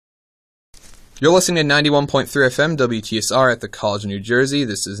You're listening to 91.3 FM WTSR at the College of New Jersey.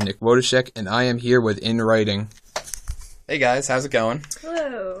 This is Nick Wojciech, and I am here with In Writing. Hey guys, how's it going?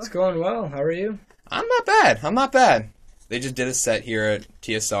 Hello. It's going well. How are you? I'm not bad. They just did a set here at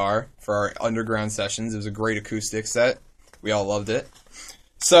TSR for our underground sessions. It was a great acoustic set. We all loved it.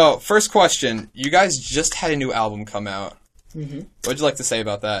 So, first question. You guys just had a new album come out. Mm-hmm. What'd you like to say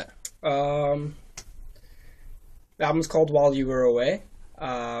about that? The album's called While You Were Away.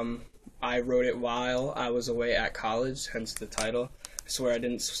 I wrote it while I was away at college, hence the title. I swear I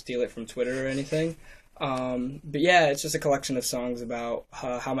didn't steal it from Twitter or anything. But yeah, it's just a collection of songs about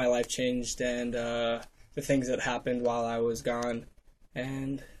how my life changed and the things that happened while I was gone.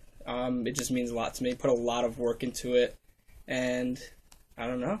 And it just means a lot to me. Put a lot of work into it. And I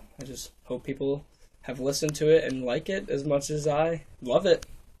don't know. I just hope people have listened to it and like it as much as I love it.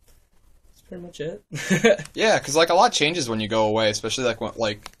 That's pretty much it. Yeah, because a lot changes when you go away, especially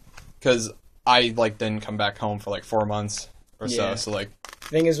because I didn't come back home for 4 months or so. So The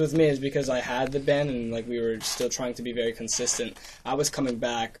thing is with me is because I had the band and we were still trying to be very consistent. I was coming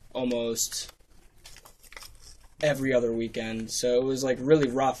back almost every other weekend, so it was really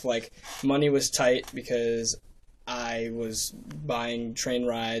rough. Money was tight because I was buying train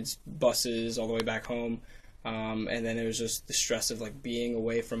rides, buses all the way back home, and then it was just the stress of being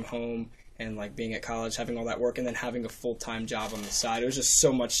away from home and being at college, having all that work, and then having a full-time job on the side. It was just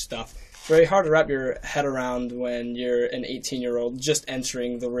so much stuff. Very hard to wrap your head around when you're an 18-year-old just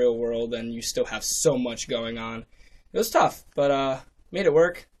entering the real world and you still have so much going on. It was tough, but made it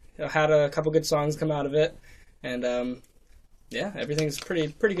work. I had a couple good songs come out of it, and yeah, everything's pretty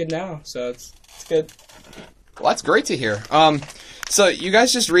good now, so it's good. Well, that's great to hear. So you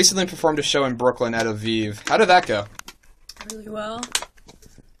guys just recently performed a show in Brooklyn at Aviv. How did that go? Really well.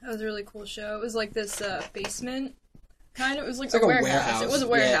 That was a really cool show. It was this basement. Kind of. It was like a warehouse. It was a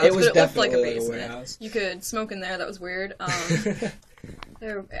warehouse, it was but it looked like a definitely basement. a warehouse. You could smoke in there. That was weird.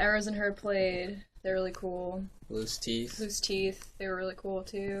 Arrows and Her played. They're really cool. Loose Teeth. They were really cool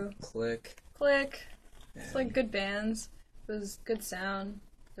too. Click. It's good bands. It was good sound.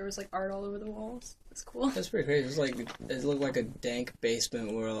 There was art all over the walls. It's cool. That's pretty crazy. It looked like a dank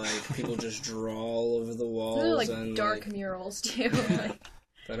basement where people just draw all over the walls. There were dark murals too.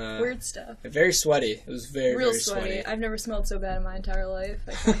 But weird stuff. Very sweaty. It was very real very sweaty. I've never smelled so bad in my entire life,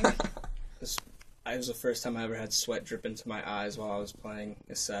 I think. It was the first time I ever had sweat drip into my eyes while I was playing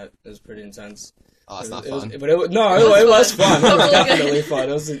a set. It was pretty intense. Oh, that's not fun. It was fun. It was definitely fun.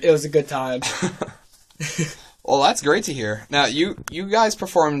 It was a good time. Well, that's great to hear. Now, you guys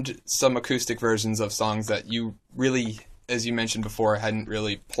performed some acoustic versions of songs that you really, as you mentioned before, hadn't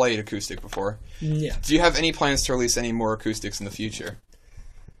really played acoustic before. Yeah. Do you have any plans to release any more acoustics in the future?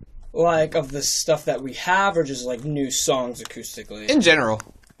 Of the stuff that we have, or just new songs acoustically? In general.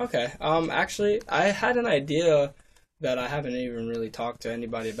 Okay. Actually, I had an idea that I haven't even really talked to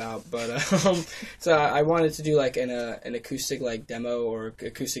anybody about, but so I wanted to do an acoustic demo or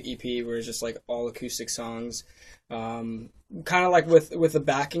acoustic EP where it's just all acoustic songs, kind of with a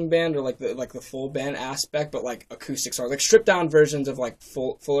backing band or the full band aspect, but acoustic songs, stripped down versions of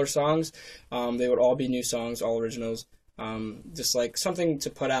fuller songs. They would all be new songs, all originals. Just something to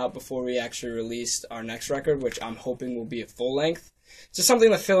put out before we actually release our next record, which I'm hoping will be a full length. Just something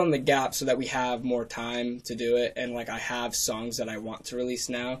to fill in the gap so that we have more time to do it. And I have songs that I want to release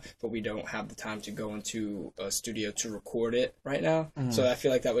now, but we don't have the time to go into a studio to record it right now. Mm. So I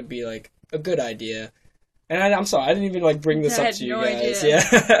feel that would be a good idea. And I'm sorry, I didn't even bring this up to you guys. Idea.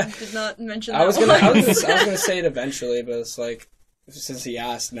 Yeah, I did not mention that. I was gonna say it eventually, but it's since he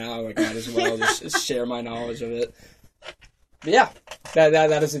asked now, I might as well just share my knowledge of it. But yeah,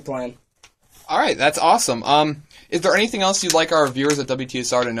 that is the plan. All right, that's awesome. Is there anything else you'd like our viewers at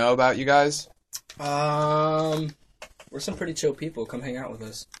WTSR to know about you guys? We're some pretty chill people. Come hang out with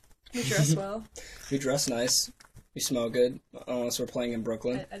us. We dress well. We dress nice. We smell good, unless we're playing in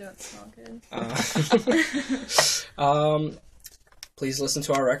Brooklyn. I don't smell good. Please listen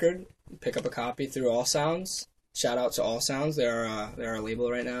to our record. Pick up a copy through All Sounds. Shout out to All Sounds. They're our label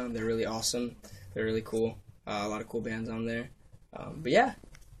right now. They're really awesome. They're really cool. A lot of cool bands on there. But yeah,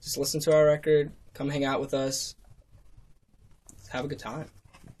 just listen to our record. Come hang out with us. Have a good time.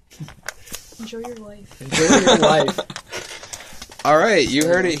 Enjoy your life. Enjoy your life. All right, you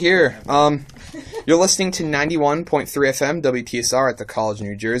heard it here. You're listening to 91.3 FM WTSR at the College of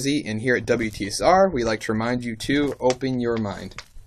New Jersey, and here at WTSR, we like to remind you to open your mind.